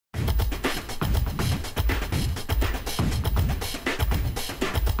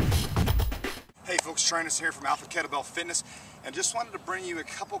folks, Trainers here from Alpha Kettlebell Fitness, and just wanted to bring you a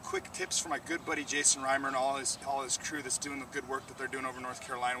couple quick tips for my good buddy Jason Reimer and all his crew that's doing the good work that they're doing over in North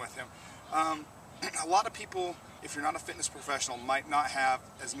Carolina with him. A lot of people, if you're not a fitness professional, might not have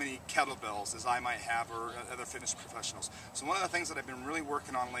as many kettlebells as I might have or other fitness professionals. So one of the things that I've been really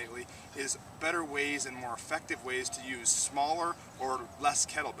working on lately is better ways and more effective ways to use smaller or less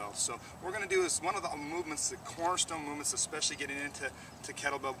kettlebells. So what we're going to do is one of the movements, the cornerstone movements, especially getting into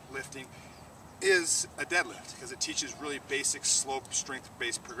kettlebell lifting, is a deadlift, because it teaches really basic slope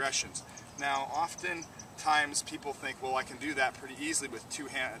strength-based progressions. Now, oftentimes people think, well, I can do that pretty easily with two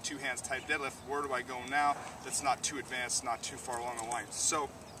hands type deadlift. Where do I go now that's not too advanced, not too far along the line? So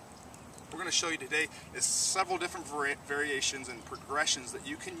we're going to show you today is several different variations and progressions that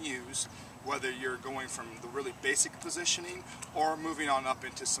you can use, whether you're going from the really basic positioning or moving on up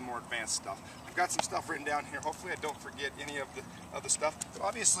into some more advanced stuff. I've got some stuff written down here. Hopefully I don't forget any of the stuff. But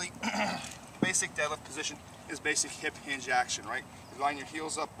obviously, basic deadlift position is basic hip hinge action, right? You line your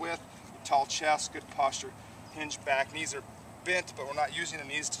heels up with your tall chest, good posture, hinge back. Knees are bent, but we're not using the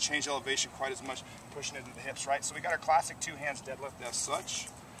knees to change elevation quite as much, pushing into the hips, right? So we got our classic two hands deadlift as such.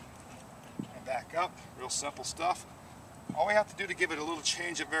 And back up, real simple stuff. All we have to do to give it a little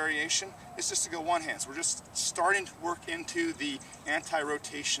change of variation is just to go one hand. So we're just starting to work into the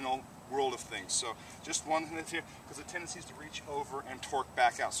anti-rotational world of things. So just one hand here, because the tendency is to reach over and torque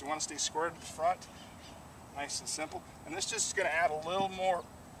back out. So we want to stay squared to the front, nice and simple. And this just is going to add a little more,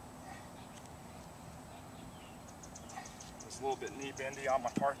 it's a little bit knee bendy on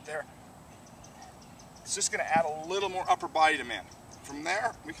my part there. It's just going to add a little more upper body demand. From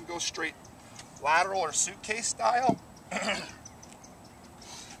there, we can go straight lateral or suitcase style.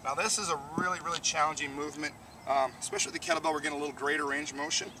 Now this is a really challenging movement, especially with the kettlebell. We're getting a little greater range of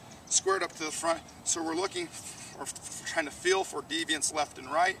motion. Squared up to the front, so we're looking for trying to feel for deviance left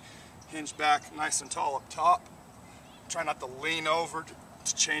and right. Hinge back nice and tall up top. Try not to lean over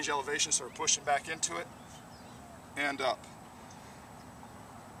to change elevation, so we're pushing back into it and up.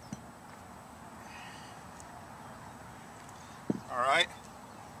 All right,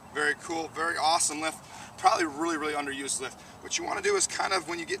 very cool, very awesome lift. Probably really underused lift. What you want to do is kind of,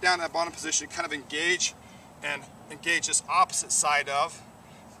 when you get down to that bottom position, kind of engage this opposite side of,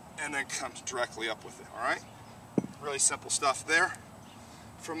 and then come directly up with it. All right, really simple stuff there.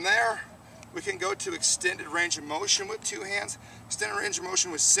 From there, we can go to extended range of motion with two hands. Extended range of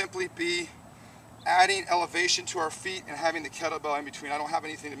motion would simply be adding elevation to our feet and having the kettlebell in between. I don't have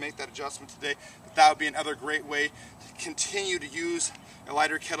anything to make that adjustment today, but that would be another great way to continue to use a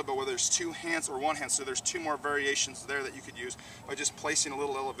lighter kettlebell, whether it's two hands or one hand. So there's two more variations there that you could use by just placing a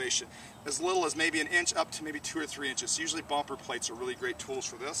little elevation, as little as maybe an inch up to maybe 2 or 3 inches. Usually bumper plates are really great tools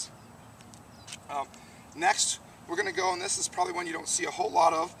for this. Next, we're going to go, and this is probably one you don't see a whole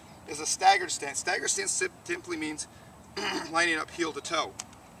lot of, is a staggered stance. Staggered stance simply means lining up heel to toe.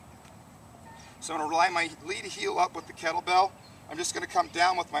 So I'm going to line my lead heel up with the kettlebell. I'm just going to come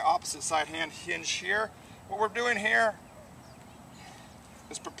down with my opposite side hand hinge here. What we're doing here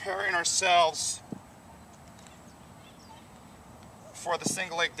is preparing ourselves for the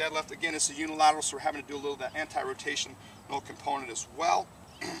single leg deadlift. Again, it's a unilateral, so we're having to do a little of that anti-rotational component as well.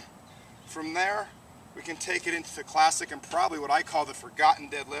 From there, we can take it into the classic and probably what I call the forgotten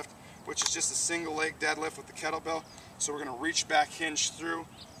deadlift, which is just a single leg deadlift with the kettlebell. So we're going to reach back, hinge through,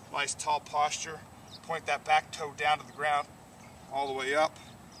 nice tall posture, point that back toe down to the ground, all the way up,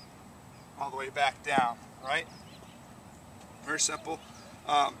 all the way back down, right? Very simple.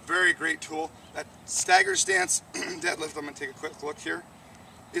 Very great tool. That stagger stance deadlift, I'm going to take a quick look here,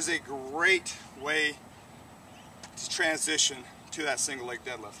 is a great way to transition to that single leg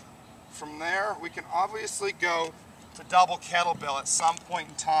deadlift. From there, we can obviously go to double kettlebell at some point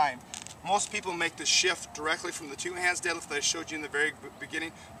in time. Most people make the shift directly from the two hands deadlift that I showed you in the very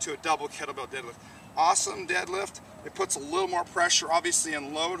beginning to a double kettlebell deadlift. Awesome deadlift. It puts a little more pressure, obviously,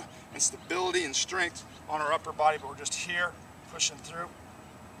 and load and stability and strength on our upper body, but we're just here pushing through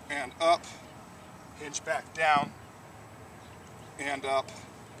and up, hinge back down, and up,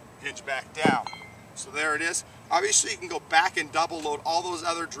 hinge back down. So there it is. Obviously, you can go back and double load all those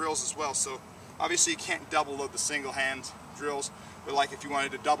other drills as well. So obviously, you can't double load the single hand drills, but like if you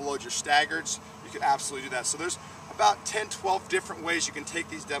wanted to double load your staggers, you could absolutely do that. So there's about 10-12 different ways you can take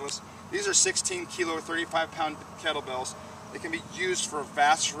these deadlifts. These are 16 kilo or 35 pound kettlebells. They can be used for a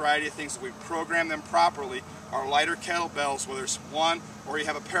vast variety of things. If we program them properly, our lighter kettlebells, whether it's one or you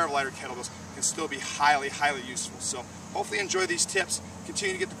have a pair of lighter kettlebells, can still be highly useful. So hopefully you enjoy these tips.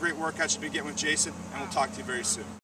 Continue to get the great workouts you've been getting with Jason, and we'll talk to you very soon.